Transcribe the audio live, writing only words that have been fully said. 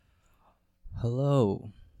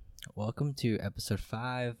Hello. Welcome to episode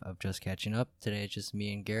 5 of Just Catching Up. Today it's just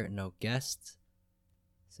me and Garrett, no guests.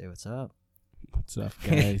 Say what's up. What's up,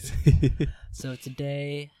 guys? So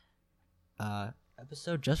today,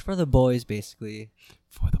 episode just for the boys, basically.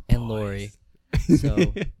 For the boys. And Lori.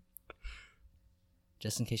 So,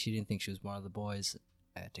 just in case you didn't think she was one of the boys,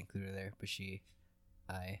 I had to include her there, but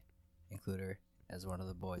I include her as one of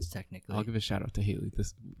the boys, technically. I'll give a shout out to Haley.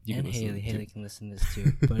 And Haley can listen to this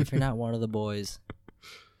too. But if you're not one of the boys,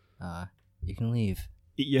 you can leave.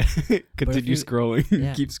 Yeah, continue scrolling.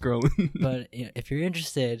 Yeah. Keep scrolling. But if you're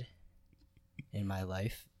interested in my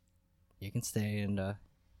life, you can stay and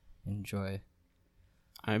enjoy.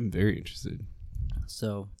 I'm very interested.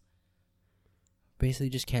 So, basically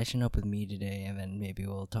just catching up with me today, and then maybe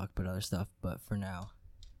we'll talk about other stuff. But for now,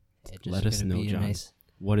 it's just Let us know, John.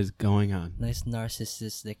 What is going on? Nice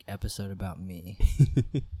narcissistic episode about me.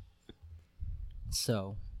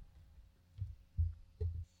 So,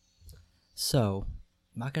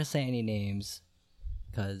 I'm not gonna say any names,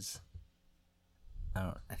 because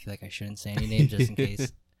I feel like I shouldn't say any names just in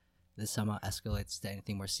case this somehow escalates to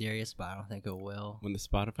anything more serious. But I don't think it will. When the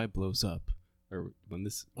Spotify blows up, or when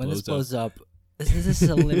this blows up, this is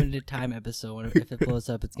a limited time episode. If it blows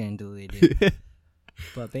up, it's getting deleted.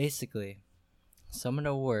 But basically, someone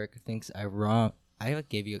at work thinks I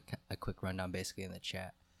gave you a quick rundown basically in the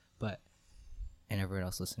chat, and everyone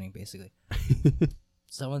else listening basically.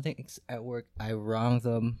 Someone thinks at work I wronged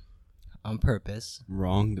them on purpose.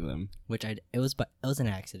 Wronged them. Which it was an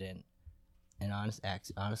accident, an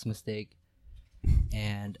honest mistake,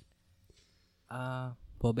 and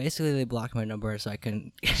well, basically they blocked my number, so I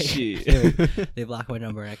couldn't. They blocked my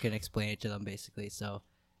number, and I couldn't explain it to them basically. So,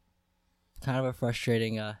 kind of a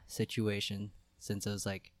frustrating situation, since it was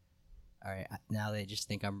like, all right, now they just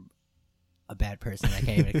think I'm a bad person. I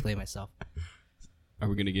can't even explain myself. Are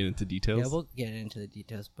we gonna get into details? Yeah, we'll get into the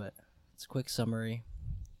details, but it's a quick summary.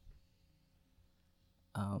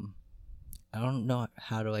 I don't know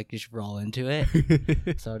how to just roll into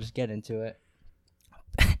it, so I'll just get into it.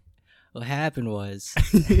 What happened was,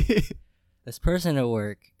 this person at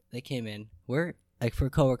work, they came in. We're for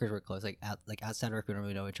coworkers, we're close. Outside work, we don't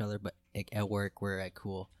really know each other, but at work, we're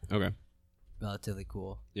cool. Okay. Relatively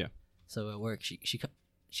cool. Yeah. So at work, she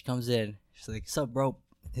comes in. She's like, "Sup, bro?"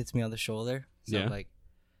 Hits me on the shoulder. So yeah. Like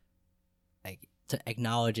to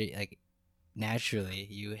acknowledge it, naturally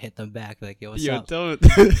you hit them back, yo, what's up? Don't.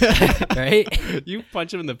 Right? You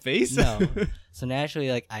punch him in the face? No. So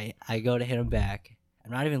naturally, I go to hit him back.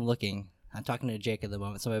 I'm not even looking. I'm talking to Jake at the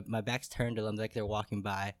moment, so my back's turned to them like they're walking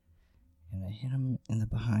by, and I hit him in the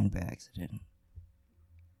behind by accident.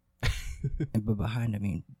 And by behind I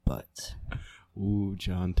mean butt. Ooh,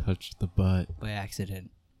 John touched the butt by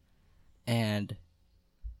accident. And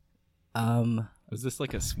was this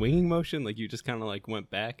like a swinging motion? Like you just kind of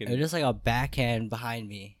went back and it was just like a backhand behind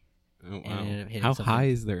me. Oh wow! How high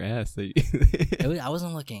is their ass? I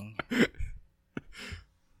wasn't looking.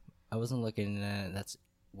 I wasn't looking. That's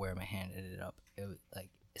where my hand ended up. It was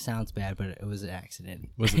it sounds bad, but it was an accident.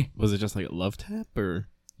 Was it just like a love tap, or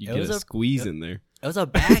you get a squeeze in there? It was a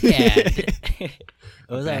backhand. It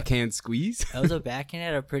was a backhand squeeze. It was a backhand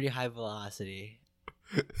at a pretty high velocity.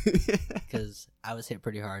 Because I was hit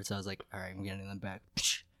pretty hard, so I was like, all right, I'm getting them back.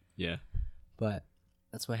 Yeah. But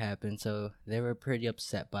that's what happened. So they were pretty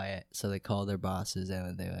upset by it. So they called their bosses,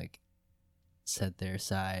 and they said their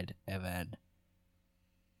side, and then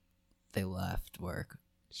they left work.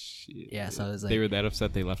 Shit. Yeah, so I was they were that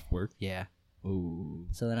upset they left work? Yeah. Ooh.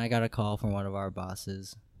 So then I got a call from one of our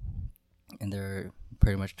bosses, and they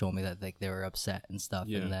pretty much told me that they were upset and stuff,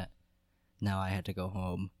 and that now I had to go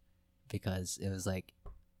home because it was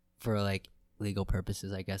for legal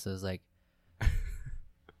purposes, I guess. It was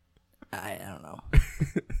I don't know.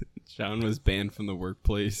 Sean was banned from the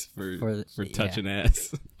workplace for touching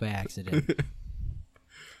ass by accident.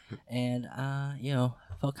 And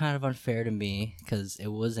felt kind of unfair to me because it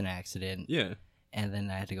was an accident. Yeah. And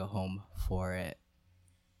then I had to go home for it,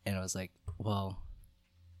 and I was like, well,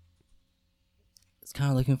 I was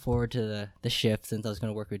kind of looking forward to the shift, since I was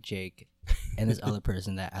going to work with Jake and this other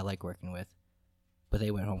person that I like working with. But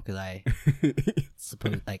they went home because I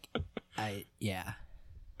suppose yeah.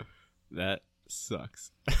 That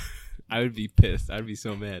sucks. I would be pissed. I'd be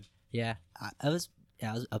so mad. Yeah, I was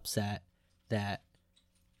upset that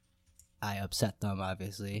I upset them,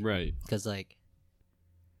 obviously. Right. Because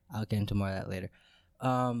I'll get into more of that later.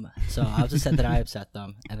 So I was upset that I upset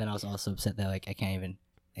them, and then I was also upset that I can't even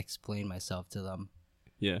explain myself to them.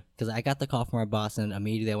 Yeah. Because I got the call from our boss, and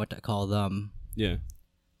immediately I went to call them. Yeah.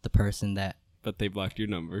 The person that. But they blocked your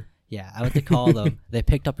number. Yeah, I went to call them. They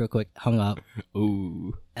picked up real quick, hung up,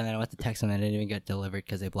 Ooh, and then I went to text them and it didn't even get delivered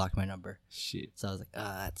because they blocked my number. shit. So I was like,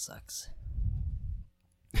 that sucks.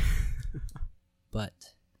 But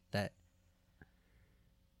that,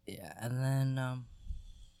 yeah, and then,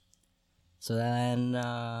 so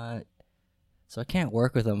I can't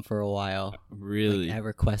work with them for a while. Really? Like, at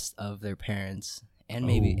request of their parents and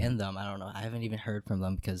maybe Oh. in them. I don't know. I haven't even heard from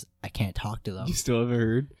them because I can't talk to them. You still haven't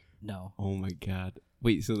heard? No. Oh my god.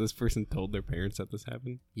 Wait, so this person told their parents that this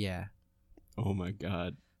happened? Yeah. Oh my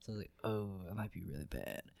god. So I was like, oh, it might be really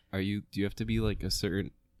bad. Do you have to be like a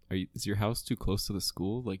certain, is your house too close to the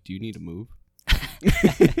school? Like, do you need to move?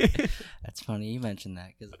 That's funny you mentioned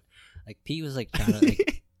that because, like, Pete was like trying to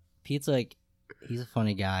like. Pete's like, he's a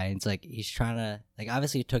funny guy. And it's like he's trying to like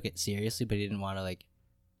obviously he took it seriously, but he didn't want to like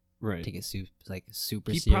Right. take it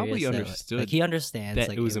super He serious. probably that, understood like he understands that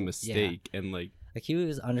like it was a Yeah. mistake and like, Like he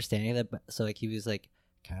was understanding that, but so like he was like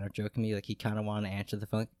kind of joking me. Like he kind of wanted to answer the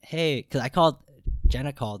phone. Like, hey, because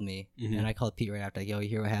Jenna called me, Mhm. and I called Pete right after. Like, yo, you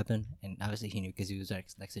hear what happened? And obviously he knew because he was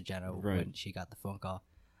next to Jenna when Right. she got the phone call.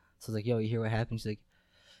 So I was like, yo, you hear what happened? She's like,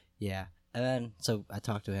 yeah. And then so I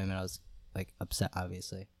talked to him, and I was like upset,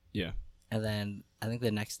 obviously. yeah. And then I think the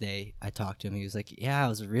next day I talked to him. He was like, yeah, I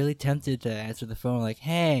was really tempted to answer the phone. Like,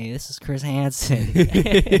 hey, this is Chris Hansen.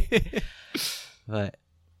 But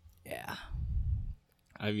yeah.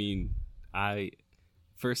 I mean,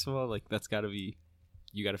 first of all, like, that's gotta be,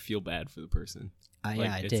 you gotta feel bad for the person. Yeah, Like,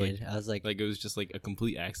 I it's did. I was like, Like, it was just like a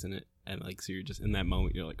complete accident. And like, so you're just in that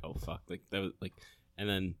moment, you're like, oh fuck. Like, that was like, and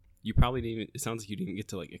then you probably didn't even, it sounds like you didn't get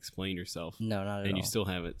to like explain yourself. no, not at And all. you still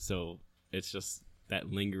haven't. So it's just that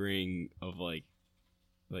lingering of like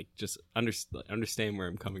just understand where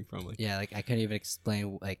I'm coming from. Like, Yeah, like I couldn't even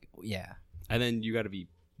explain. Like, yeah, and then you got to be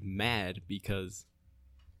mad because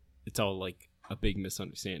it's all like a big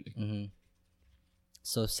misunderstanding. hmm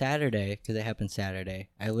So Saturday, because it happened Saturday,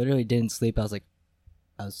 I literally didn't sleep. Because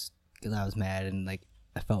I was mad and like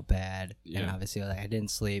I felt bad, and Yeah. obviously like I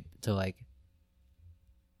didn't sleep till like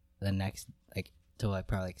the next till like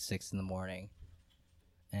probably like 6 a.m,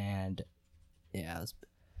 and yeah, it was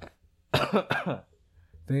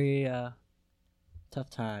very tough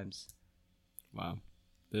times. Wow,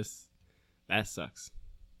 that sucks.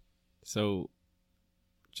 So,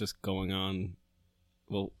 just going on.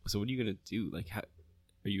 Well, so what are you gonna do? Like, how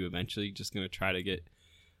are you eventually just gonna try to get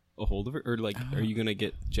a hold of her, or like, are you gonna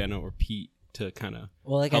get Jenna or Pete to kind of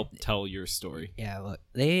Well, like help tell your story? yeah, look,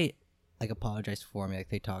 they like apologized for me. Like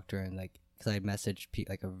they talked to her and like because I messaged Pete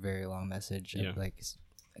like a very long message, Yeah. of, like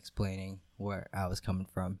explaining where I was coming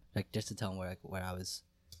from, like just to tell him what I was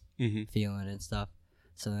Mm-hmm. feeling and stuff.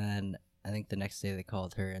 So then I think the next day they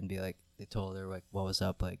called her and they told her like what was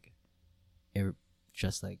up, like it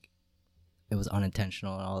just like it was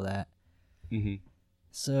unintentional and all that. Mm-hmm.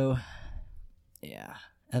 So yeah,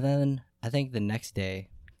 and then I think the next day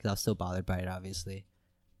because I was still bothered by it, obviously.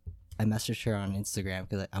 I messaged her on Instagram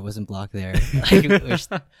because I wasn't blocked there. Like,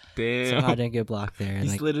 Damn. somehow I didn't get blocked there, and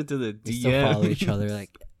You like slid into the we still follow each DMs. other.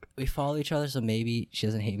 Like we follow each other, so maybe she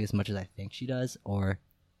doesn't hate me as much as I think she does, or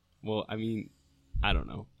Well, I mean, I don't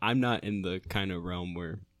know. I'm not in the kind of realm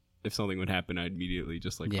where if something would happen, I'd immediately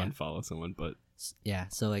just like Yeah. unfollow someone. But yeah.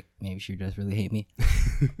 So like maybe she does really hate me.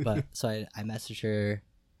 But so I messaged her.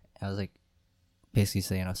 I was like basically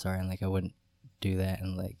saying I'm sorry and like I wouldn't do that,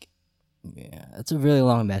 and like yeah, it's a really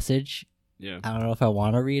long message. yeah, I don't know if I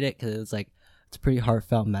want to read it because it's like it's a pretty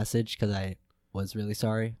heartfelt message because I was really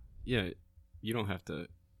sorry. yeah, you don't have to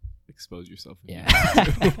expose yourself. if you Yeah.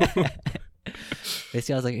 don't want to.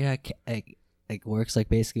 Basically, I was like, yeah, like work's like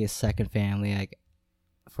basically a second family. Like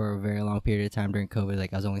for a very long period of time during COVID,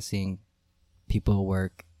 like I was only seeing people at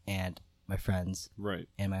work and my friends Right.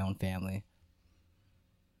 and my own family.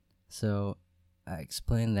 So I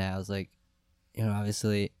explained that. I was like, you know,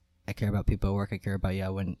 obviously I care about people at work. I care about you. I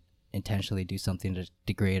wouldn't intentionally do something to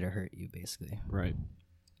degrade or hurt you, basically. Right.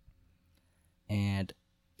 And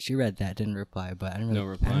she read that, didn't reply, but I didn't No really,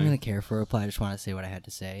 I reply. didn't really care for a reply. I just wanted to say what I had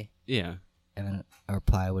to say. Yeah. And then a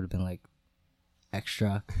reply would have been like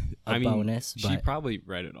extra, a I mean, bonus. she But probably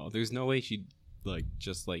read it all. There's no way she'd like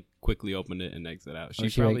just like quickly opened it and exit out. or She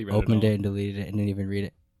she probably like, read opened it it all. and deleted it and didn't even read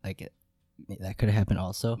it. Like that could have happened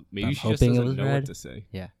also. but Maybe I'm she just hoping it doesn't was know read. what to say.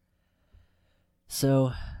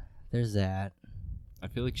 So there's that. I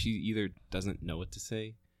feel like she either doesn't know what to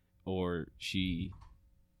say, or she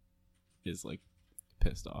is like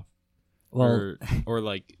pissed off, Well, or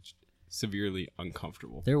like severely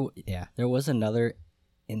uncomfortable. there was another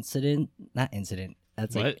incident. Not incident.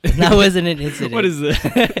 That's like What? that wasn't an incident. What is this?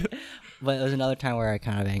 But it was another time where I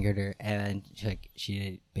kind of angered her, and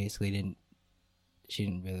she basically didn't. She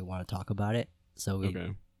didn't really want to talk about it. So we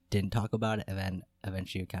Okay. didn't talk about it, and then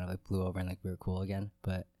eventually it kind of like blew over and like we were cool again.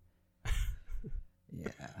 But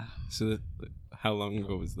yeah, So how long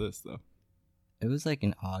ago was this though? it was like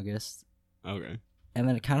in August, Okay. and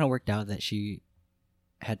then it kind of worked out that she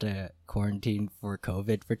had to quarantine for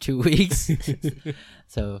COVID for 2 weeks.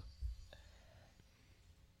 So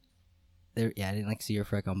I didn't like see her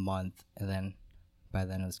for like a month, and then by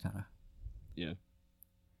then it was kind of Yeah.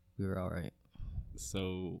 we were all right.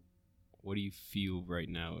 So what do you feel right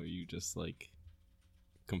now? Are you just like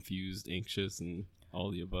confused, anxious, and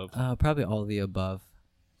all the above? Probably all of the above.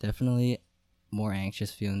 Definitely more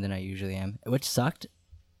anxious feeling than I usually am, which sucked.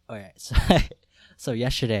 All right, so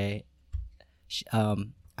yesterday,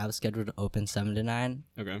 I was scheduled to open 7 to 9,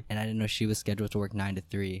 Okay. and I didn't know she was scheduled to work 9 to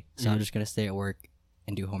 3. So I was just gonna stay at work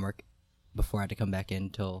and do homework before I had to come back in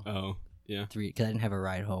till Oh, yeah. 3, because I didn't have a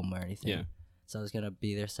ride home or anything. Yeah. So I was gonna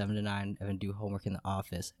be there 7 to 9 and then do homework in the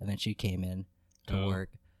office, and then she came in to Oh. work.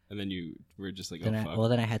 And then you were just like, Then oh, fuck.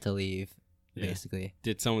 then I had to leave, Yeah. basically.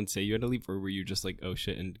 Did someone say you had to leave, or were you just like, oh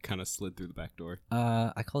shit, and kind of slid through the back door?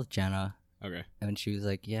 I called Jenna. Okay. And she was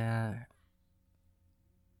like, yeah.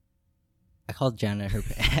 I called Jenna. Her.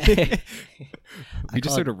 We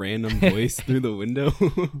just heard a random voice through the window.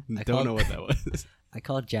 Don't called- know what that was. I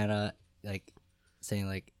called Jenna, like, saying,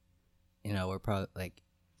 like, we're probably, like,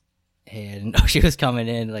 hey, I didn't know she was coming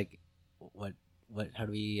in. Like, how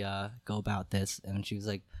do we go about this? And she was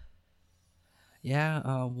like, yeah,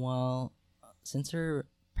 well, since her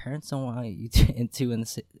parents don't want you two in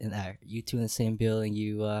the same building,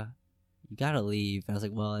 you gotta leave. And I was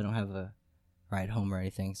like, well, I don't have a ride home or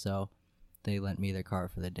anything, so they lent me their car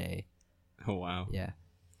for the day. Oh wow. Yeah,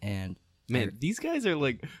 and Man, these guys are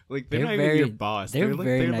like they're they're not very- even your boss. they're like,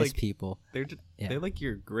 very they're nice like, people. They're just, Yeah. they're like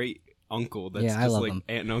your great uncle. That's Yeah, I just love like them.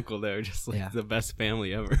 aunt and uncle. They're just like Yeah. the best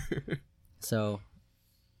family ever. So,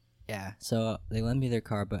 yeah, so they lent me their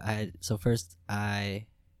car, but first I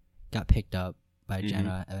got picked up by Mhm.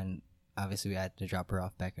 Jenna, and then obviously we had to drop her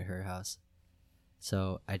off back at her house.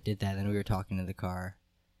 So I did that, and we were talking in the car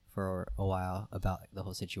for a while about the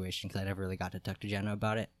whole situation, because I never really got to talk to Jenna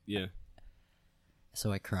about it. Yeah.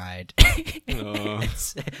 So I cried. Oh.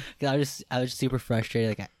 'Cause I was just super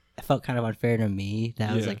frustrated. Like I felt kind of unfair to me that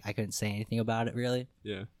I was Yeah. like I couldn't say anything about it really.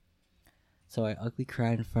 Yeah. So I ugly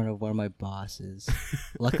cried in front of one of my bosses.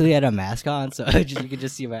 Luckily, I had a mask on, so you could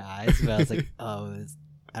just see my eyes. But I was like,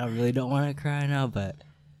 I don't want to cry now. But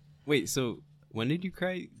Wait, so when did you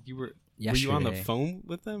cry? Were you on the yesterday, phone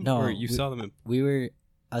with them? No, Or you saw them in...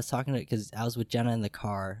 I was talking to, because I was with Jenna in the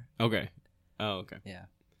car. Okay. Oh, okay. Yeah.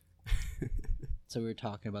 So we were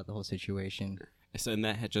talking about the whole situation. So, and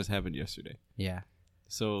that had just happened yesterday. Yeah.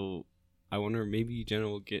 So I wonder, maybe Jenna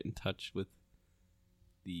will get in touch with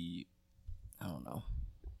the I don't know.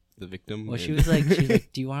 victim. Well, and- she was like,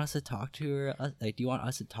 do you want us to talk to her? Like, do you want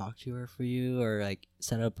us to talk to her for you, or like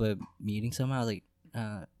set up a meeting somehow? I was like,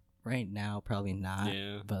 right now, probably not.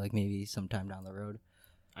 Yeah. But like maybe sometime down the road.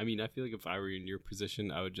 I mean, I feel like if I were in your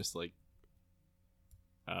position, I would just like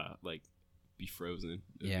be frozen.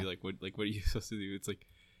 It'd Yeah. be like, what are you supposed to do? It's like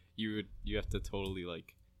you have to totally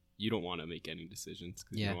like, you don't want to make any decisions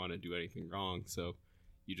because Yeah. you don't want to do anything wrong. So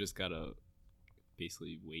you just gotta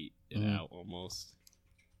basically wait it Mhm. out almost,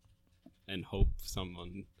 and hope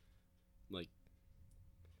someone like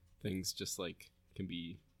things just like can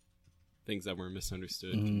be things that were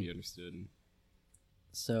misunderstood can Mhm. be understood.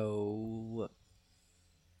 So,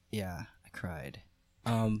 yeah, I cried.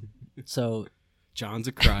 So John's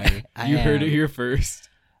a crier. I You heard am. it here first.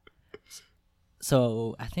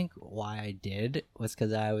 I think why I did was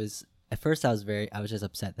because I was just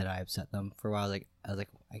upset that I upset them for a while. I was like,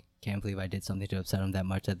 I can't believe I did something to upset them that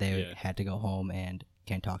much that they Yeah. had to go home and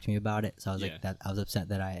can't talk to me about it. So I was Yeah. like, that I was upset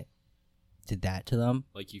that I did that to them.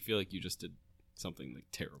 Like, you feel like you just did something like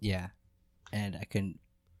terrible. Yeah, and I couldn't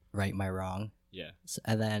right my wrong. Yeah. So,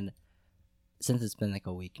 and then since it's been like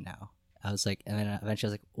a week now, I was like, and then eventually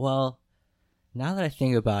I was like, well, now that I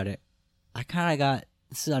think about it, I kind of got,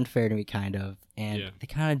 this is unfair to me, kind of, and Yeah. they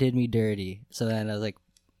kind of did me dirty. So then I was like,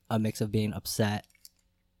 a mix of being upset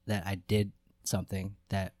that I did something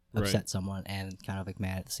that Right. upset someone, and kind of like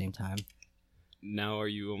mad at the same time. Now are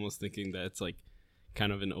you almost thinking that it's like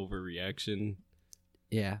kind of an overreaction?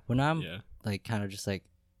 Yeah, when I'm Yeah. like kind of just like,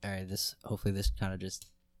 all right, hopefully this kind of just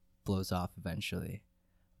blows off eventually.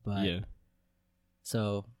 But Yeah.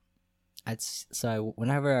 so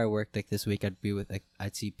whenever I worked like this week,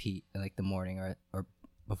 I'd see Pete in like the morning or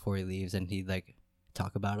before he leaves, and he'd like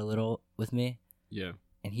talk about it a little with me. Yeah.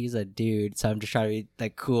 And he's a dude, so I'm just trying to be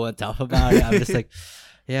like cool and tough about it. I'm just like,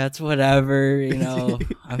 yeah, it's whatever,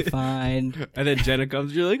 I'm fine. And then Jenna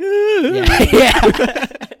comes, you're like, ah! Yeah, yeah.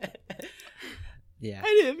 Yeah.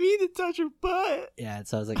 I didn't mean to touch her butt. Yeah, and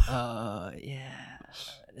so I was like, oh, yeah.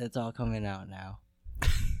 It's all coming out now.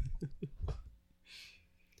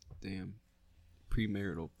 Damn.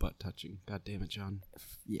 Premarital butt touching. God damn it, John.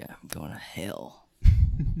 Yeah, I'm going to hell.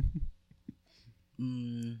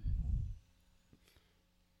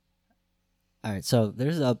 All right, so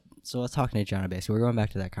so I was talking to John basically. We're going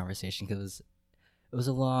back to that conversation because it was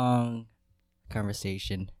a long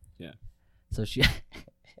conversation. Yeah. So she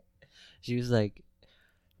was like,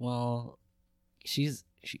 well, she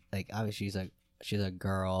like obviously she's a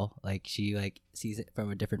girl, like she like sees it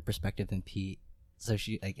from a different perspective than Pete. So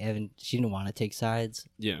she like she didn't want to take sides.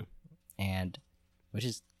 Yeah. And which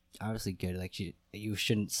is obviously good. Like you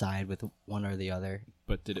shouldn't side with one or the other.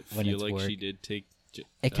 But did it when feel it's like work. she did take?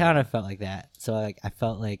 It kind of felt like that. So like I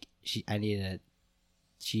felt like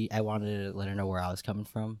I wanted to let her know where I was coming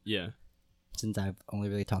from. Yeah. Since I've only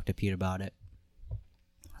really talked to Pete about it.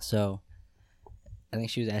 So I think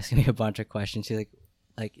she was asking me a bunch of questions. She's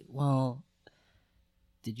like, well,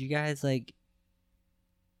 did you guys like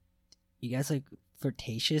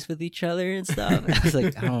flirtatious with each other and stuff? I was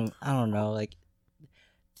like, I don't know. Like,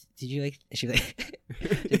 did you like? She like,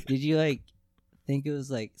 did you like think it was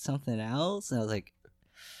like something else? And I was like,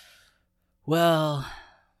 well,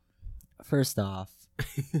 first off,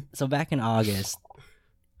 so back in August,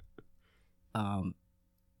 the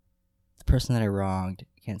person that I wronged,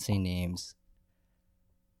 can't say names.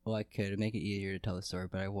 Well, I could make it easier to tell the story,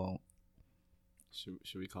 but I won't. Should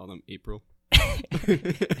we call them April?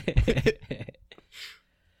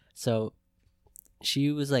 So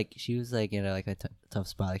she was like in a tough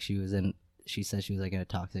spot. Like she said she was like in a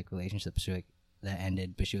toxic relationship. She like that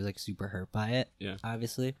ended, but she was like super hurt by it. Yeah.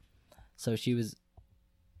 Obviously. So she was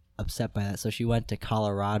upset by that. So she went to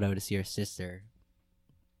Colorado to see her sister.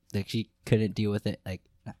 Like she couldn't deal with it. Like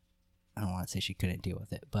I don't want to say she couldn't deal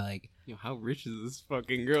with it, but like, yo, how rich is this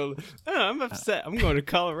fucking girl? Oh, I'm upset. I'm going to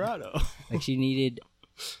Colorado. Like she needed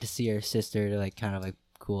to see her sister to like kind of like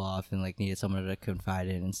cool off and like needed someone to confide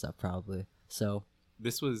in and stuff probably. So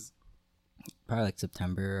this was probably like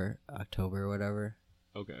September, October, or whatever.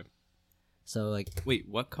 Okay. So like, wait,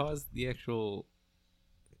 what caused the actual?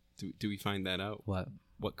 Do we find that out?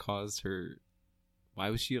 What caused her?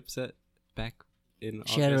 Why was she upset back in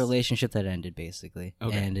August? She had a relationship that ended basically,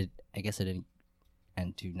 okay. And I guess it didn't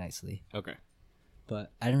end too nicely. Okay.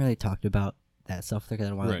 But I didn't really talk about that stuff because I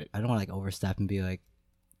don't want to like overstep and be like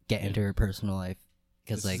get into her personal life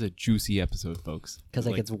because like this is a juicy episode, folks. Because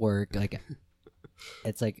like it's work, like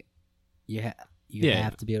it's like you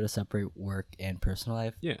have to be able to separate work and personal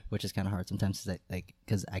life. Yeah. Which is kind of hard sometimes,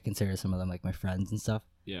 because I consider some of them like my friends and stuff.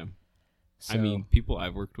 Yeah. So, I mean, people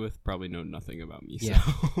I've worked with probably know nothing about me. Yeah.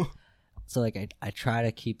 So, so like I try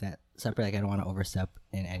to keep that separate. Like I don't want to overstep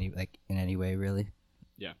in any way really.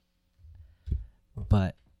 Yeah.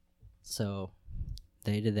 But so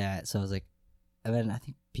they did that. So I was like, and then I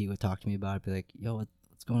think Pete would talk to me about it, be like, "Yo,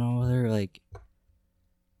 what's going on with her? Like,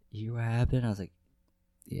 you hear what happened?" I was like,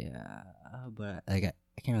 "Yeah," but like I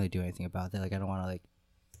can't really do anything about that. Like I don't want to like,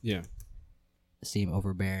 yeah, seem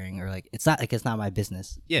overbearing or like it's not my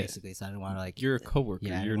business. Yeah, basically. So I don't want to like. You're a coworker.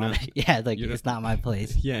 Yeah, you're not. Yeah, like it's not my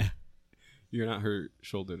place. Yeah, you're not her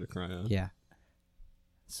shoulder to cry on. Yeah.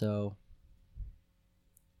 So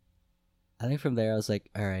I think from there I was like,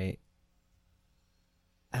 all right.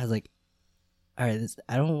 I was like, all right,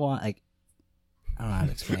 I don't want like, I don't know how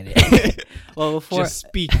to explain it. Well, before just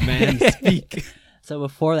speak, man, speak. So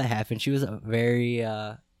before that happened, she was a very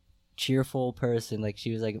cheerful person. Like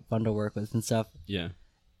she was like fun to work with and stuff. Yeah.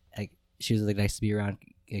 Like she was like nice to be around.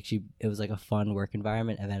 Like it was like a fun work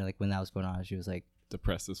environment. And then like when that was going on, she was like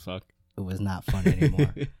depressed as fuck. It was not fun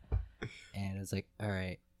anymore. And it was like, all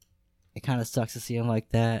right, it kind of sucks to see him like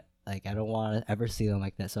that. Like I don't want to ever see them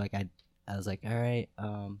like that. So like I was like, all right,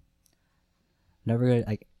 never gonna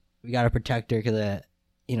like we gotta protect her because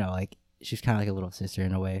like she's kind of like a little sister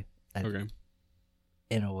in a way. Okay.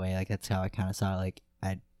 In a way, like that's how I kind of saw it. Like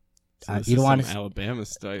so you don't want to Alabama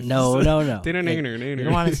stuff. No. Like, you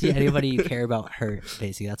don't want to see anybody you care about hurt.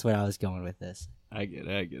 Basically, that's what I was going with this. I get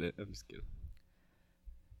it. I'm just kidding.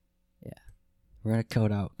 Yeah, we're gonna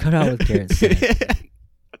cut out with Garrett said.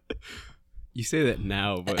 You say that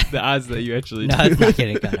now, but the odds that you actually no, it's not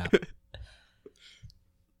getting cut out.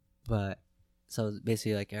 But so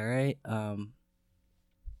basically, like, all right, I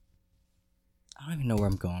don't even know where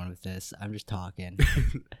I'm going with this. I'm just talking.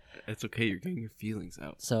 It's okay. You're getting your feelings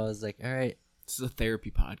out. So I was like, all right, this is a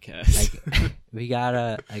therapy podcast. Like, we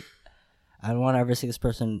gotta like. I don't want to ever see this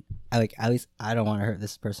person. At least I don't want to hurt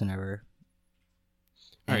this person ever.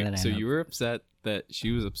 All right. So you were upset that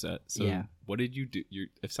she was upset. So yeah. What did you do?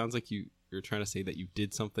 It sounds like you're trying to say that you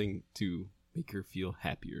did something to make her feel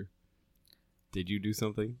happier? Did you do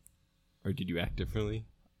something? Or did you act differently?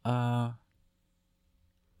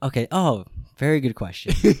 Okay. Oh, very good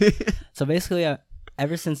question. So basically,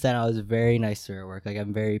 ever since then, I was very nice to her at work. Like,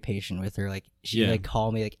 I'm very patient with her. Like, she like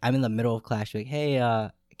call me. Like, I'm in the middle of class. She's like, "Hey,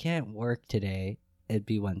 I can't work today." It'd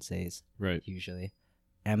be Wednesdays, Right. usually.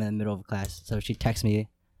 And I'm in the middle of class, so she'd text me,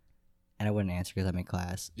 and I wouldn't answer because I'm in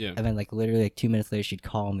class. Yeah. And then, like, literally, like 2 minutes later, she'd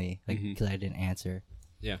call me, like, Mhm. because I didn't answer.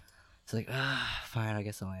 Yeah. So like, fine, I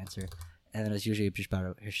guess I'll answer. And then it was usually just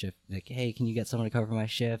about her shift. Like, hey, can you get someone to cover my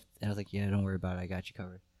shift? And I was like, yeah, don't worry about it. I got you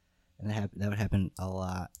covered. And that would happen a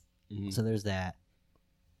lot. Mhm. So there's that.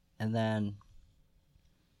 And then,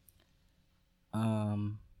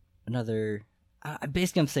 another.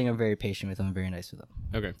 Basically, I'm saying I'm very patient with them. I'm very nice with them.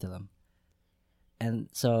 Okay. To them. And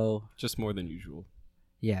so, Just more than usual.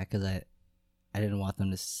 yeah, because I didn't want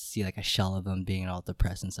them to see like a shell of them being all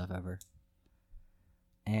depressed and stuff ever.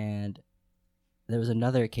 And there was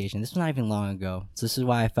another occasion. This was not even long ago. So this is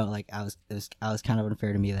why I felt like I was kind of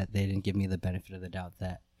unfair to me that they didn't give me the benefit of the doubt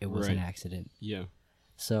that it was an Right. accident. Yeah.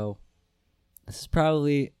 So this is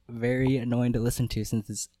probably very annoying to listen to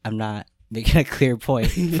since I'm not making a clear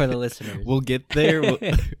point for the listeners. We'll get there.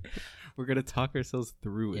 We're going to talk ourselves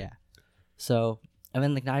through it. Yeah. So I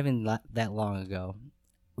mean, like not even that long ago,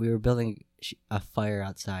 we were building a fire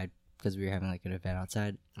outside because we were having like an event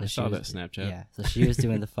outside. So I saw that was, Snapchat. Yeah. So she was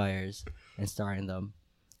doing the fires and starting them,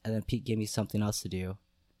 and then Pete gave me something else to do.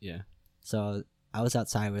 Yeah. So I was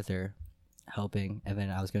outside with her, helping, and then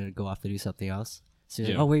I was gonna go off to do something else. So she was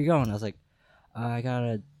Yeah. like, "Oh, where you going?" I was like, "I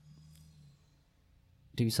gotta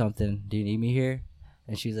do something. Do you need me here?"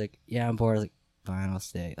 And she's like, "Yeah, I'm bored." I was like, "Fine, I'll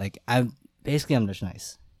stay." Like I'm just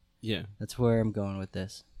nice. Yeah. That's where I'm going with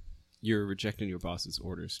this. You're rejecting your boss's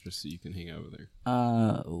orders just so you can hang out with her.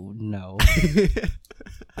 No.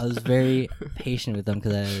 I was very patient with them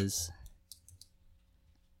because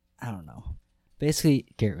I don't know. Basically,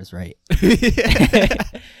 Garrett was right.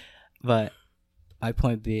 But my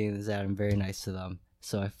point being is that I'm very nice to them.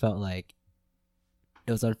 So I felt like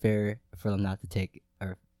it was unfair for them not to take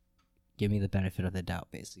or give me the benefit of the doubt,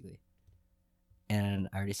 basically. And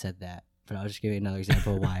I already said that. But I'll just give you another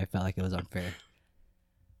example of why I felt like it was unfair.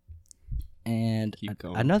 And Keep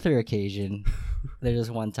going. another occasion, there was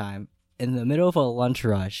one time in the middle of a lunch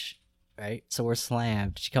rush, right? So we're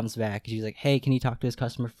slammed. She comes back. She's like, "Hey, can you talk to this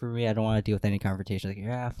customer for me? I don't want to deal with any confrontation." I'm like,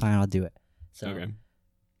 "Yeah, fine, I'll do it." So Okay.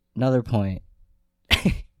 another point.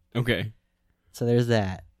 Okay. So there's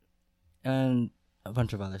that, and a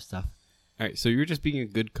bunch of other stuff. All right. So you're just being a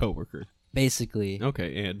good coworker. Basically,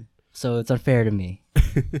 Okay. And so it's unfair to me,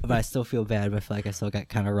 but I still feel bad. But I feel like I still got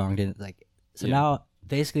kind of wronged in it. Like, so Yeah. now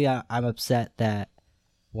basically I'm upset that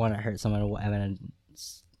one, I hurt someone, and then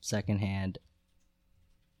second hand,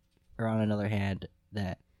 or on another hand,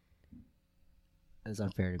 that is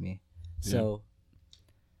unfair to me. So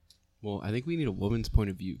well, I think we need a woman's point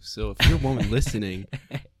of view. So if you're a woman listening,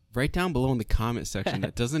 write down below in the comment section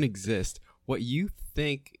that doesn't exist what you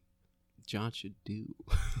think John should do.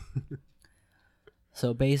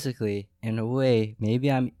 So basically, in a way, maybe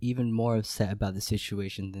I'm even more upset about the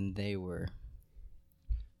situation than they were.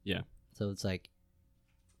 Yeah. So it's like,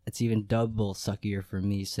 it's even double suckier for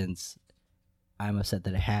me since I'm upset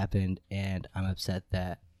that it happened and I'm upset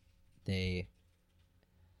that they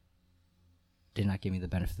did not give me the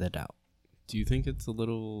benefit of the doubt. Do you think it's a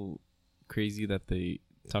little crazy that they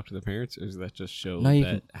talk to their parents, or does that just show No, you that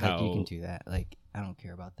can, how like, you can do that. Like, I don't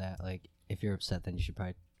care about that. Like, if you're upset, then you should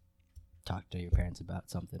probably talk to your parents about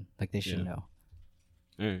something. Like, they should Yeah. know.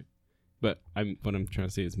 All right. But what I'm trying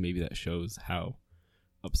to say is maybe that shows how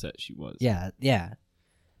upset she was. Yeah. Yeah.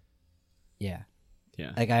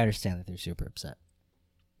 Like, I understand that they're super upset.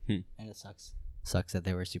 Hmm. And it sucks. Sucks that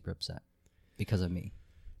they were super upset because of me.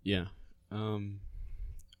 Yeah.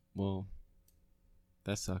 Well,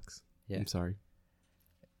 that sucks. Yeah. I'm sorry.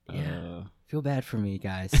 Yeah. Feel bad for me,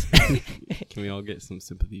 guys. Can we all get some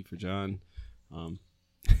sympathy for John?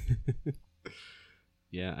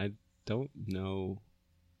 Yeah, I don't know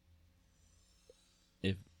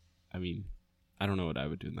if, I don't know what I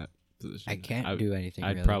would do in that position. I can't do anything.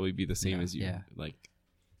 I'd really. probably be the same No, as you. yeah. Like,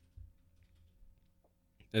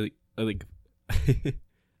 I think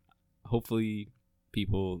hopefully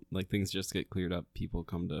people, like, things just get cleared up. People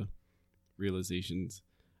come to realizations.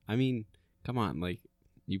 Come on, like,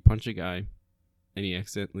 you punch a guy and he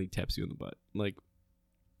accidentally taps you in the butt. Like,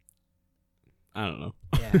 I don't know.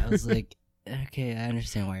 Yeah, I was like, okay, I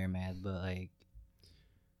understand why you're mad, but like,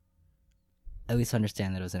 at least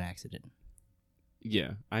understand that it was an accident.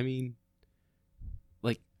 Yeah,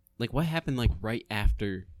 like what happened, like, right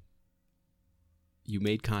after you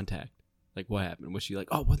made contact? Like, what happened? Was she like,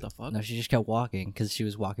 oh, what the fuck? No, she just kept walking because she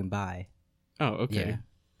was walking by. Oh, okay.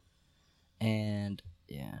 Yeah. And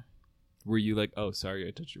yeah. Were you like, oh, sorry,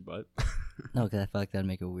 I touched your butt? No, because I felt like that'd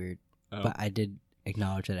make it weird. Oh. But I did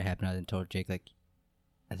acknowledge that it happened. I then told Jake, like,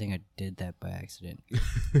 I think I did that by accident.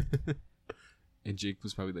 And Jake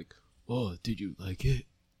was probably like, oh, did you like it?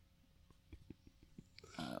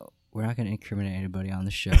 We're not going to incriminate anybody on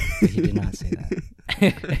the show, but he did not say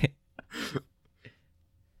that.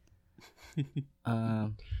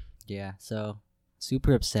 Yeah, so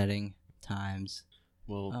super upsetting times.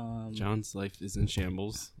 Well, John's life is in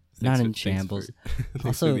shambles. Not in shambles. Thanks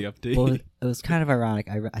Also, for the update. well, it was kind of ironic.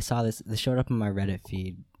 I saw this showed up on my Reddit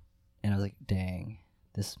feed, and I was like, dang,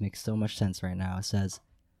 this makes so much sense right now. It says,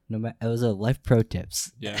 it was a life pro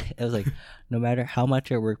tips. Yeah. It was like, no matter how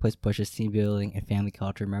much your workplace pushes team building and family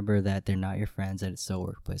culture, remember that they're not your friends and it's still a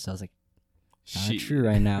workplace. So I was like, not true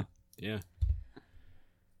right now. Yeah.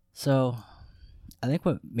 So I think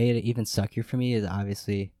what made it even suckier for me is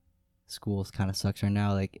obviously school kind of sucks right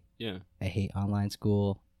now. Like, Yeah. I hate online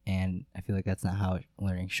school, and I feel like that's not how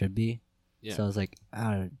learning should be. Yeah. So I was like,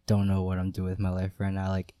 I don't know what I'm doing with my life right now.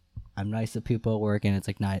 Like, I'm nice to people at work, and it's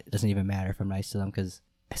like it doesn't even matter if I'm nice to them because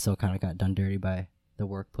I still kind of got done dirty by the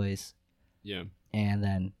workplace. Yeah. And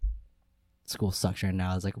then school sucks right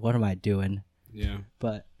now. I was like, what am I doing? Yeah.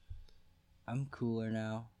 But I'm cooler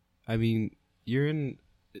now. I mean, you're in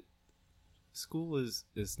school is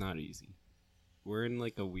not easy. We're in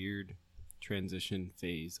like a weird transition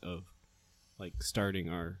phase of like starting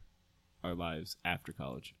our lives after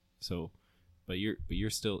college. So, but you're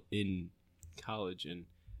still in college, and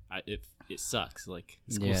it sucks. Like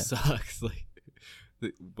school sucks. Like,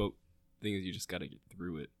 but thing is, you just gotta get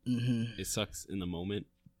through it. Mm-hmm. It sucks in the moment,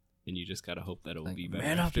 and you just gotta hope that it will be better.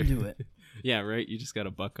 Man up after. and do it. Yeah, right. You just gotta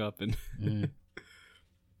buck up and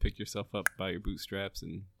pick yourself up by your bootstraps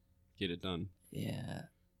and get it done. Yeah,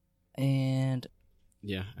 and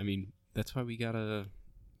yeah, I mean that's why we gotta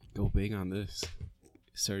go big on this.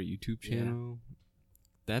 Start a YouTube channel.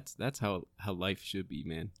 Yeah. That's how life should be,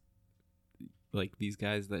 man. Like these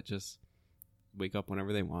guys that just wake up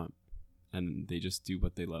whenever they want, and they just do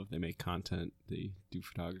what they love. They make content. They do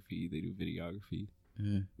photography. They do videography.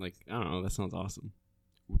 Mm. Like, I don't know. That sounds awesome.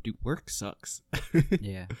 Dude, work sucks.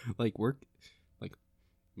 Yeah. Like work, like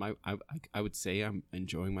I would say I'm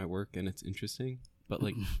enjoying my work and it's interesting, but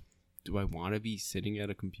like, do I want to be sitting at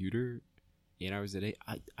a computer 8 hours a day?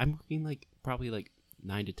 I'm working like probably like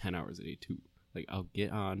 9 to 10 hours a day too. Like I'll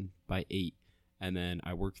get on by 8, and then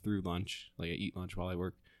I work through lunch. Like I eat lunch while I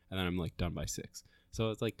work, and then I'm like done by 6. So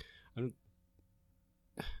it's like I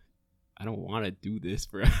don't want to do this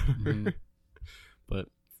forever. Mm-hmm. But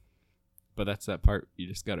that's that part. You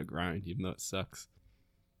just gotta grind, even though it sucks.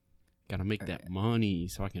 Gotta make that money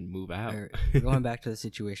so I can move out. Going back to the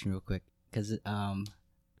situation real quick, because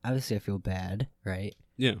obviously I feel bad, right?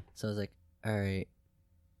 Yeah. So I was like, all right,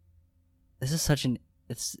 this is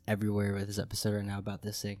it's everywhere with this episode right now about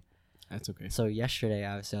this thing. That's okay. So yesterday,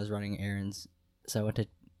 obviously, I was running errands. So I went to,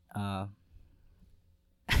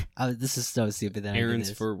 this is so stupid that errands I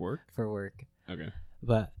did this. For work? For work. Okay.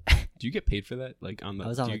 But do you get paid for that? Like on the? I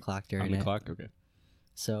was on the clock during it. On the clock, okay.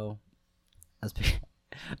 So, I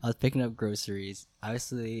was picking up groceries.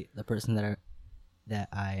 Obviously, the person that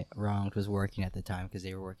I wronged was working at the time because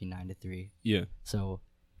they were working 9 to 3. Yeah. So,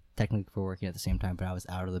 technically, we're working at the same time, but I was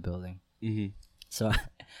out of the building. Mm-hmm. So,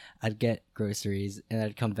 I'd get groceries and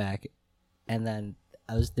I'd come back, and then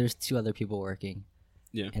there's 2 other people working.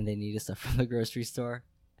 Yeah. And they needed stuff from the grocery store,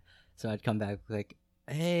 so I'd come back like,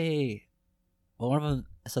 hey. Well, one of them.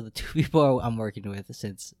 So the 2 people I'm working with,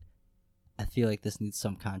 since I feel like this needs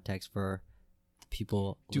some context for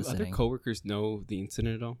people listening. Do other coworkers know the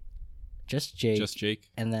incident at all? Just Jake. Just Jake.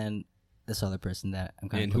 And then this other person that I'm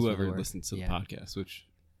kind of. And whoever listens to the podcast, which.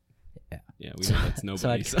 Yeah, we know that's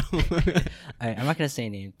nobody. So I'm not gonna say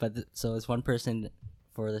names, but so it's one person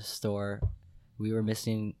for the store. We were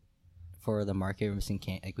missing for the market. We were missing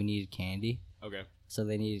we needed candy. Okay. So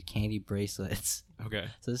they needed candy bracelets. Okay.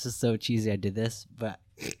 So this is so cheesy. I did this, but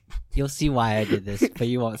you'll see why I did this. But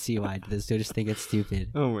you won't see why I did this. You'll just think it's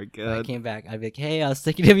stupid. Oh my god! When I came back, I'd be like, "Hey, I was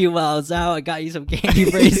thinking of you while I was out. I got you some candy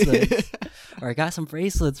bracelets, or I got some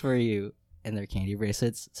bracelets for you." And they're candy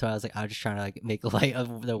bracelets. So I was just trying to like make light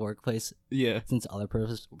of the workplace. Yeah. Since the other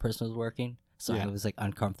person was working, so I was like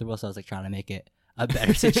uncomfortable. So I was like trying to make it a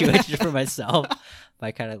better situation for myself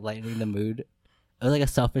by kind of lightening the mood. It was like a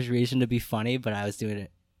selfish reason to be funny, but I was doing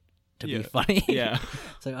it to be funny. Yeah.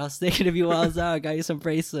 So I was thinking of you while I was out. I got you some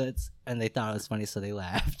bracelets, and they thought it was funny, so they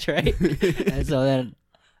laughed, right? And so then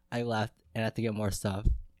I left and I had to get more stuff.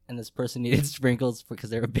 and this person needed sprinkles because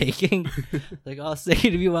they were baking. Like, oh, I was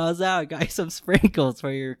thinking of you while I was out. I got you some sprinkles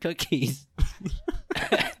for your cookies.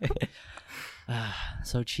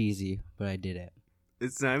 So cheesy, but I did it.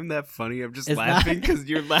 It's not even that funny. I'm just It's laughing not- because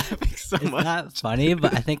you're laughing so It's much. not funny,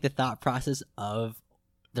 but I think the thought process of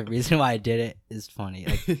the reason why I did it is funny.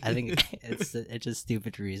 Like, I think it's a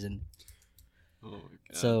stupid reason. Oh my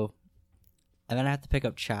god. So, and then I have to pick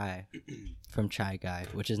up chai from Chai Guy,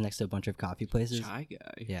 which is next to a bunch of coffee places. Chai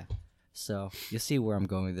guy. Yeah. So you'll see where I'm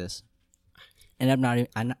going with this. And I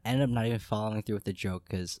ended up not even following through with the joke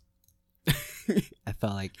because I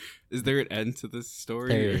felt like Is there an end to this story?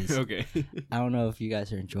 There or- is. Okay. I don't know if you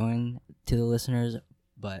guys are enjoying to the listeners,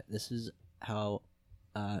 but this is how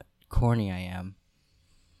corny I am.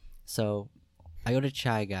 So I go to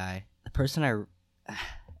Chai Guy. The person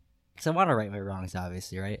because I want to right my wrongs,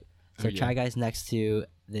 obviously, right? So Oh, yeah. Chai Guy's next to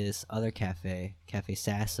this other cafe, Cafe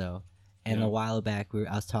Sasso. And Yeah. a while back,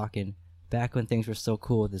 I was talking back when things were so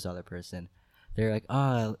cool with this other person. They're like,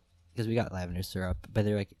 oh, because we got lavender syrup, but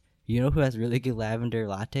they're like, you know who has really good lavender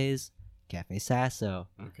lattes? Cafe Sasso.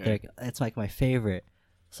 They're Okay. like, it's like my favorite.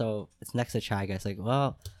 So it's next to Chai Guy. It's like,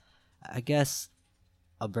 well, I guess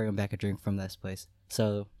I'll bring him back a drink from this place.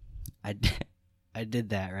 So I did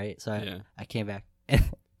that, right? So Yeah. I came back.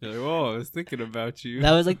 You're like, oh, I was thinking about you.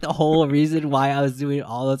 That was like the whole reason why I was doing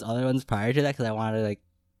all those other ones prior to that, because I wanted like,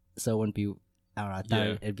 so it wouldn't be, I don't know, I thought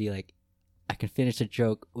Yeah. it'd be like, I could finish the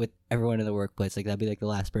joke with everyone in the workplace. Like that'd be like the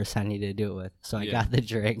last person I needed to do it with. So I Yeah. got the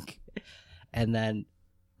drink, and then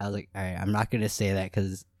I was like, all right, I'm not gonna say that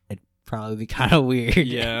because it'd probably be kind of weird.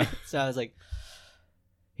 Yeah. So I was like,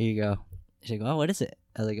 here you go. She's like, oh, what is it?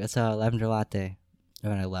 I was like, it's a lavender latte.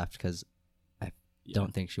 And then I left because Yeah.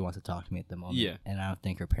 don't think she wants to talk to me at the moment. Yeah. And I don't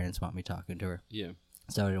think her parents want me talking to her. Yeah.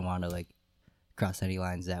 So I didn't want to like cross any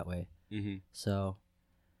lines that way. Mm-hmm. So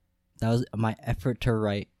that was my effort to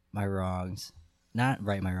right my wrongs. Not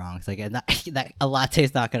right my wrongs. Like that a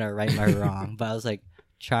latte's not gonna right my wrong. But I was like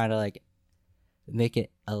trying to like make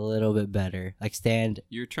it a little bit better. Like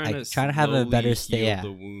You're trying Like, to trying to have a better slowly stay- heal yeah.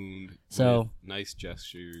 the wound. So- with nice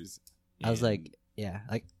gestures. I was and- like, yeah,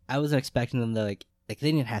 like I wasn't expecting them to like they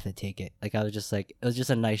didn't have to take it. Like I was just like it was just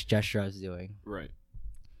a nice gesture I was doing. right.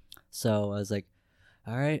 So I was like,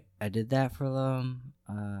 all right, I did that for them.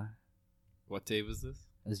 What day was this?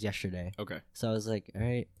 It was yesterday. Okay. So I was like, all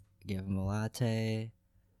right, give them a latte.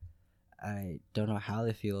 I don't know how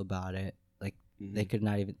they feel about it. Like Mhm. they could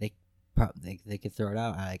not even they could throw it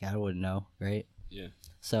out. I wouldn't know, right? Yeah.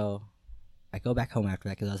 So I go back home after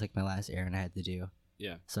that because that was like my last errand I had to do.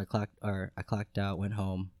 Yeah. So I clocked out, went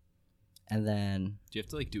home, and then Do you have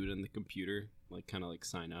to like do it in the computer, like kind of like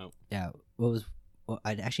sign out? yeah,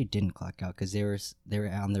 I actually didn't clock out because they were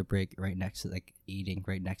on their break right next to like eating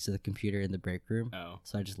right next to the computer in the break room. Oh,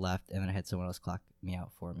 So I just left and then I had someone else clock me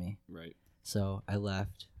out for me. right. So I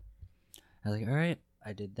left. I was like, all right,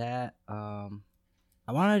 I did that.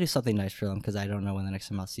 I want to do something nice for them because I don't know when the next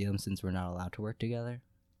time I'll see them since we're not allowed to work together.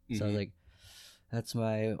 So I was Mhm. like, that's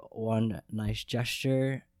my one nice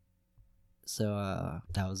gesture. So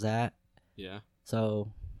that was that. Yeah.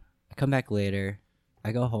 So I come back later.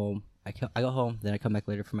 I go home. I go home. Then I come back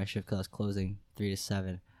later for my shift because I was closing 3 to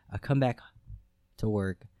 7. I come back to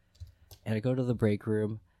work, and I go to the break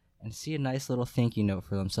room and see a nice little thank you note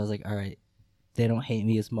for them. So I was like, all right, they don't hate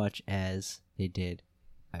me as much as they did.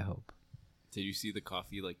 I hope. Did you see the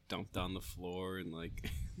coffee like dumped on the floor and like?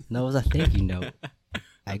 No, it was a thank you note.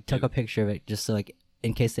 I Okay. took a picture of it just so like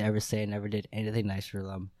in case they ever say I never did anything nice for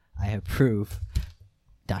them, I have proof,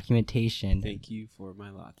 documentation. Thank you for my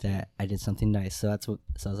latte. That I did something nice. So that's what.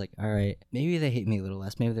 So I was like, all right, maybe they hate me a little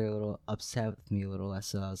less. Maybe they're a little upset with me a little less.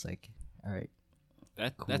 So I was like, all right,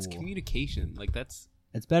 That's Cool. communication. Like that's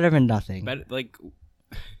it's better than nothing. better. Like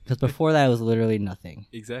Because before that, it was literally nothing.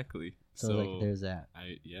 exactly. So, So, I was like, there's that.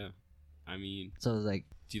 I mean, So I was like,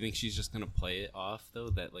 do you think she's just gonna play it off though?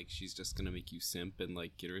 That like she's just gonna make you simp and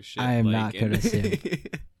like get her shit. I am like, not gonna and-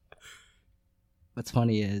 simp. What's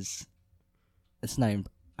funny is, it's not even.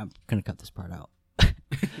 I'm gonna cut this part out.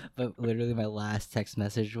 But literally, my last text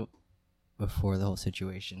message before the whole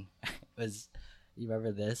situation was, "You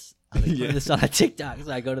remember this? I was like, Yeah. put this on a TikTok."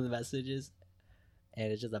 So I go to the messages,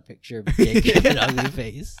 and it's just a picture of Jake with an ugly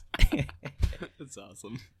face. That's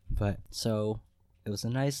awesome. But so it was a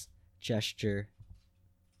nice gesture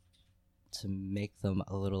to make them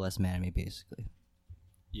a little less mad at me, basically.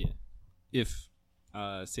 Yeah. If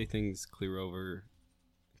say things clear over,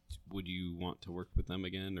 would you want to work with them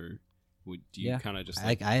again, or do you Yeah. kind of just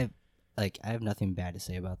I have nothing bad to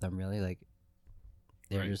say about them, really. Like,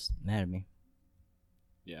 they're Right. just mad at me.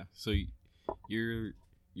 yeah? So you're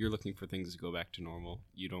looking for things to go back to normal.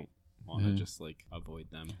 You don't want to just like avoid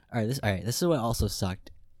them. All right. This is what also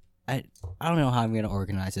sucked. I don't know how I'm gonna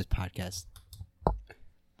organize this podcast,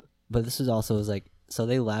 but this was like, so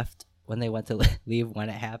they left when they went to leave when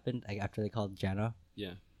it happened. Like after they called Jenna,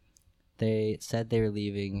 Yeah. they said they were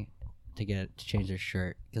leaving to change their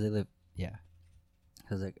shirt because they live. Yeah,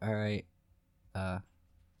 I was like, all right,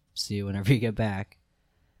 see you whenever you get back.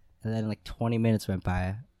 And then like 20 minutes went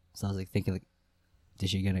by, so I was like thinking like, is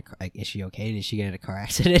she okay? Did she get in a car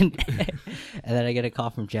accident? And then I get a call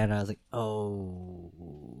from Jenna. I was like, oh.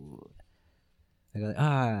 I go,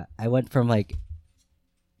 I went from like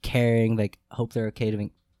caring, like hope they're okay, to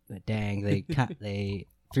being, dang, they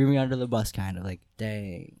threw me under the bus, kind of like,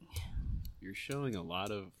 dang. You're showing a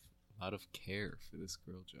lot of care for this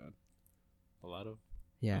girl, John. A lot of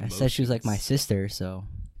I said she was like my sister, so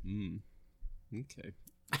okay.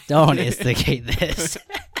 Don't instigate this.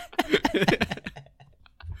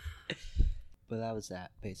 But that was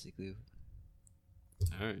that, basically.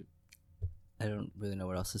 All right. I don't really know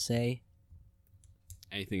what else to say.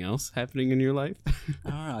 Anything else happening in your life? I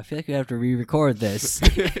don't know. I feel like we have to re-record this.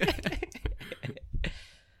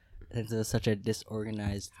 It's such a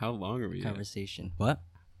disorganized How long are we conversation. What?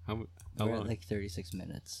 How We're long? at like 36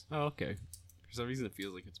 minutes. Oh, okay. For some reason, it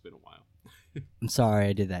feels like it's been a while. I'm sorry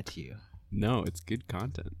I did that to you. No, it's good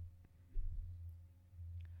content.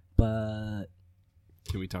 But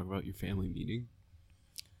Can we talk about your family meeting?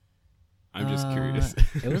 I'm just curious.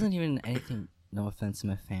 It wasn't even anything, no offense to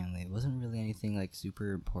my family. It wasn't really anything like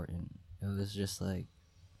super important. It was just like,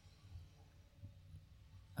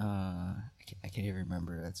 I can't even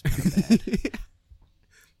remember. That's kind of bad.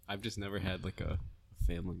 I've just never had like a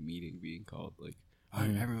family meeting being called like, all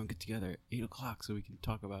right, everyone get together at 8:00 so we can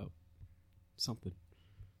talk about something.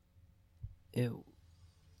 It,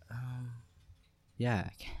 yeah,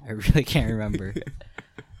 I really can't remember.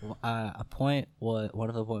 One of the point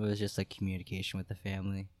was just like communication with the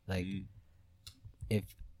family. Like, if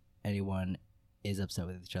anyone is upset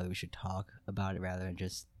with each other, we should talk about it rather than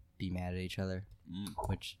just be mad at each other.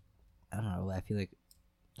 Which, I don't know, I feel like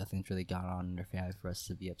nothing's really gone on in their family for us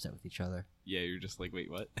to be upset with each other. Yeah, you're just like,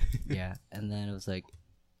 wait, what? Yeah, and then it was like,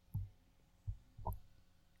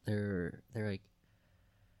 they're like,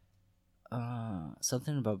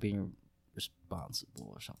 something about being responsible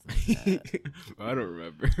or something like that. I don't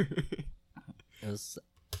remember. It was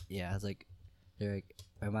like, they're like,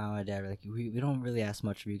 my mom and my dad were like, we don't really ask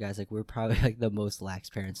much of you guys. Like, we're probably like the most lax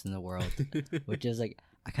parents in the world. Which is like,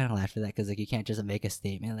 I kind of laughed at that because like, you can't just make a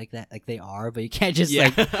statement like that. Like, they are, but you can't just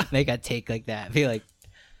like make a take like that. Be like,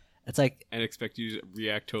 it's like, and expect you to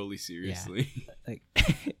react totally seriously. Yeah, like,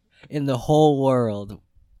 in the whole world,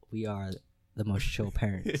 we are the most chill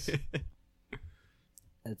parents.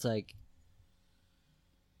 It's like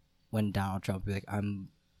when Donald Trump be like, I'm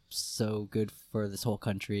so good for this whole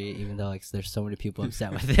country, even though like there's so many people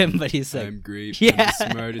upset with him, but he's like, I'm great. Yeah. I'm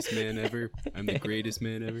the smartest man ever. I'm the greatest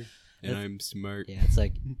man ever. And I'm smart. Yeah, it's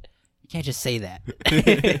like, you can't just say that.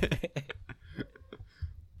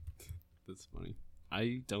 That's funny.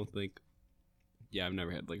 I don't think... Yeah, I've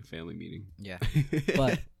never had like a family meeting. Yeah.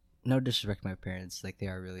 But no disrespect to my parents. Like, they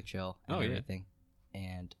are really chill and everything.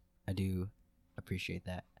 And I do appreciate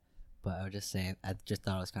that. But I was just saying, I just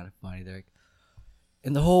thought it was kind of funny. They're like,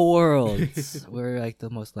 in the whole world, we're like the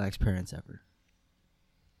most lax parents ever.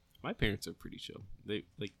 My parents are pretty chill. But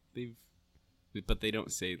they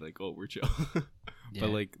don't say like, "Oh, we're chill." Yeah. But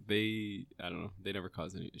like I don't know. They never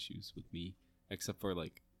cause any issues with me, except for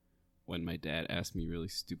like when my dad asked me really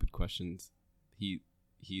stupid questions.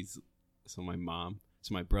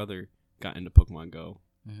 My brother got into Pokemon Go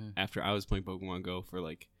after I was playing Pokemon Go for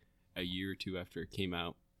like a year or two after it came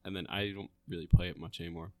out, and then I don't really play it much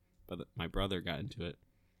anymore. But my brother got into it,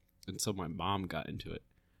 and so my mom got into it,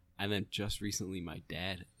 and then just recently my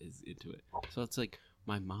dad is into it. So it's like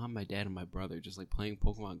my mom, my dad, and my brother just like playing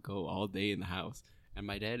Pokemon Go all day in the house, and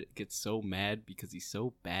my dad gets so mad because he's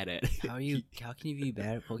so bad at it. How can you be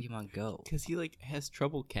bad at Pokemon Go? Because he like has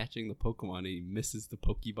trouble catching the Pokemon, and he misses the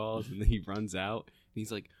Pokeballs, and then he runs out, and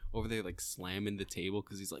he's like over there like slamming the table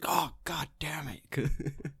because he's like, "Oh, god damn it!" I'm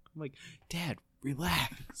like, "Dad,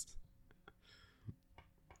 relax."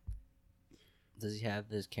 Does he have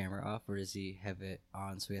his camera off, or does he have it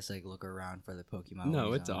on so he has to like look around for the Pokemon?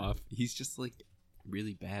 No, it's off. He's just like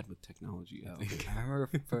really bad with technology, I think. I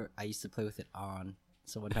remember I used to play with it on.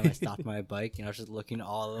 So one time I stopped my bike and I was just looking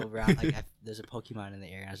all around. Like, there's a Pokemon in the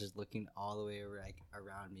air, and I was just looking all the way like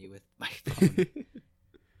around me with my phone.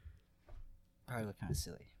 Probably look kind of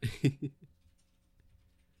silly.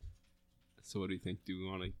 So what do you think? Do we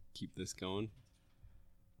want to keep this going?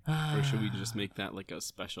 Or should we just make that like a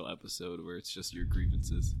special episode where it's just your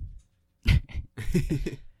grievances?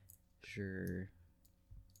 structure.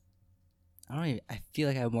 I feel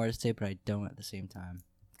like I have more to say, but I don't at the same time.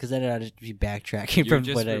 Because then I'd just be backtracking You're from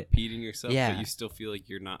just what repeating yourself, Yeah. but you still feel like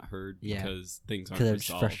you're not heard Yeah. because things aren't because I'm just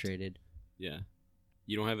resolved. frustrated. Yeah.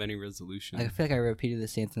 You don't have any resolution. Like, I feel like I repeated the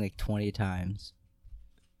same thing like 20 times.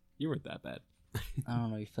 You weren't that bad. I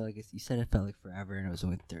don't know. You said it felt like forever, and it was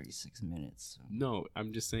only 36 minutes. So. No,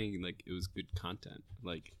 I'm just saying, like, it was good content.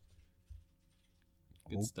 Like,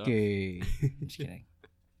 good stuff. Okay. Just kidding.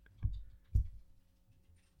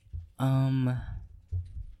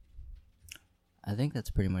 I think that's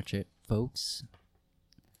pretty much it, folks.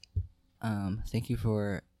 Thank you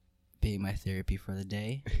for being my therapy for the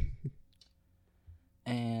day.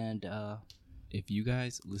 And If you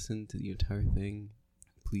guys listen to the entire thing,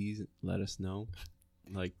 please let us know.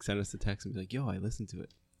 Like, send us a text and be like, yo, I listened to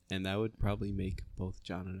it. And that would probably make both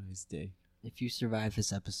John and I's day. if you survive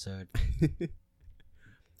this episode,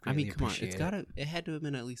 I mean, greatly come on. appreciate It had to have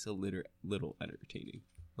been at least a little entertaining.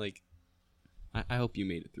 Like, I hope you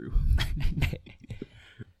made it through.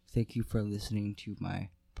 Thank you for listening to my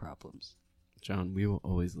problems. John, we will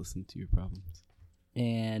always listen to your problems.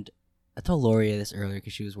 And I told Lori this earlier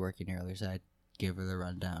because she was working earlier, so I gave her the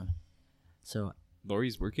rundown. So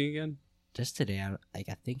Lori's working again? just today, I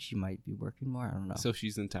think she might be working more. I don't know. So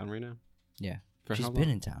she's in town right now? Yeah. For She's how been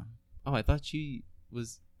long? in town. Oh, I thought she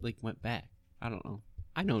was, like, went back. I don't know.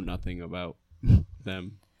 I know nothing about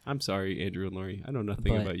them. I'm sorry, Andrew and Lori. I know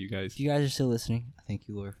nothing But about you guys. If you guys are still listening, thank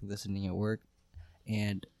you, Lori, for listening at work.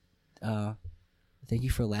 And thank you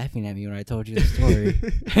for laughing at me when I told you the story.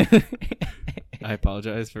 I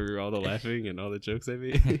apologize for all the laughing and all the jokes I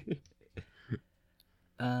made.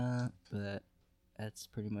 But that's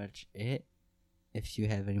pretty much it. If you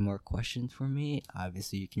have any more questions for me,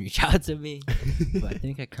 obviously you can reach out to me. But I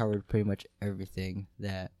think I covered pretty much everything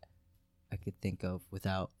that I could think of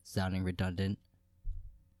without sounding redundant.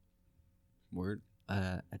 Word.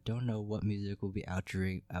 I don't know what music will be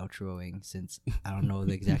outroing since I don't know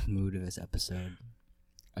the exact mood of this episode.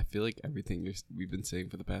 I feel like everything we've been saying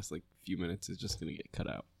for the past, like, few minutes is just going to get cut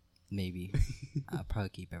out. Maybe. I'll probably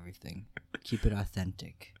keep everything. Keep it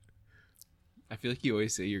authentic. I feel like you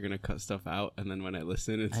always say you're going to cut stuff out, and then when I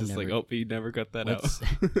listen, it's I just like, never- oh, but you never cut that out.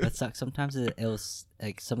 That sucks. Sometimes it was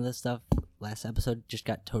like some of the stuff last episode just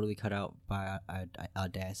got totally cut out by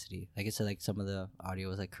Audacity. Like I said, like some of the audio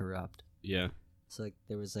was like corrupt. Yeah. So like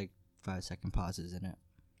there was like 5-second pauses in it.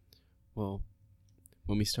 Well,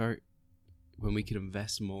 when we can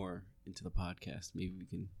invest more into the podcast, maybe we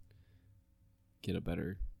can get a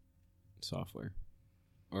better software.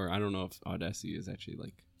 Or I don't know if Audacity is actually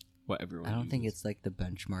like what everyone I don't think uses. it's like the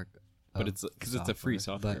benchmark. But of it's because it's a free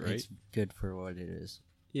software, but right? it's good for what it is.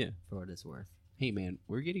 Yeah. For what it's worth. Hey man,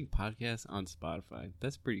 we're getting podcasts on Spotify.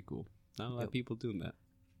 That's pretty cool. Not a lot of Yep. people doing that.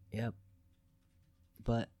 Yep.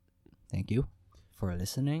 But thank you for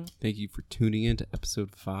listening. Thank you for tuning in to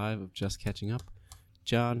episode 5 of Just Catching Up.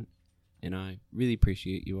 John and I really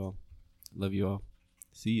appreciate you all. Love you all.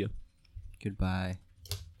 See ya. Goodbye.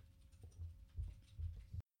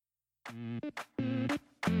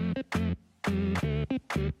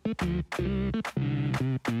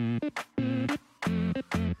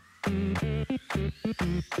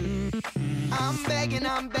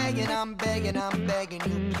 I'm begging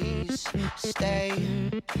you, please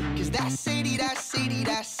stay. Cause that city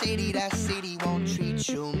won't treat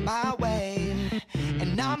you my way.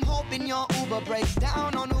 And I'm hoping your Uber breaks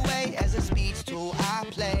down on the way as it speeds to our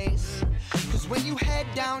place. Cause when you head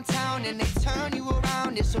downtown and they turn you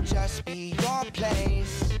around, this'll just be your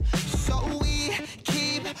place. So we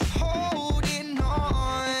keep holding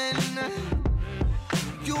on.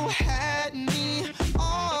 You had me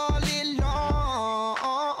all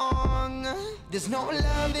along. There's no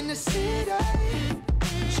love in the city,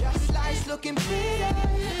 just lights looking pretty.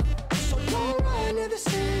 So don't run to the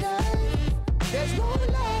city. There's no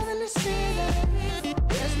love in the city.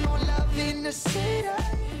 There's no love in the city.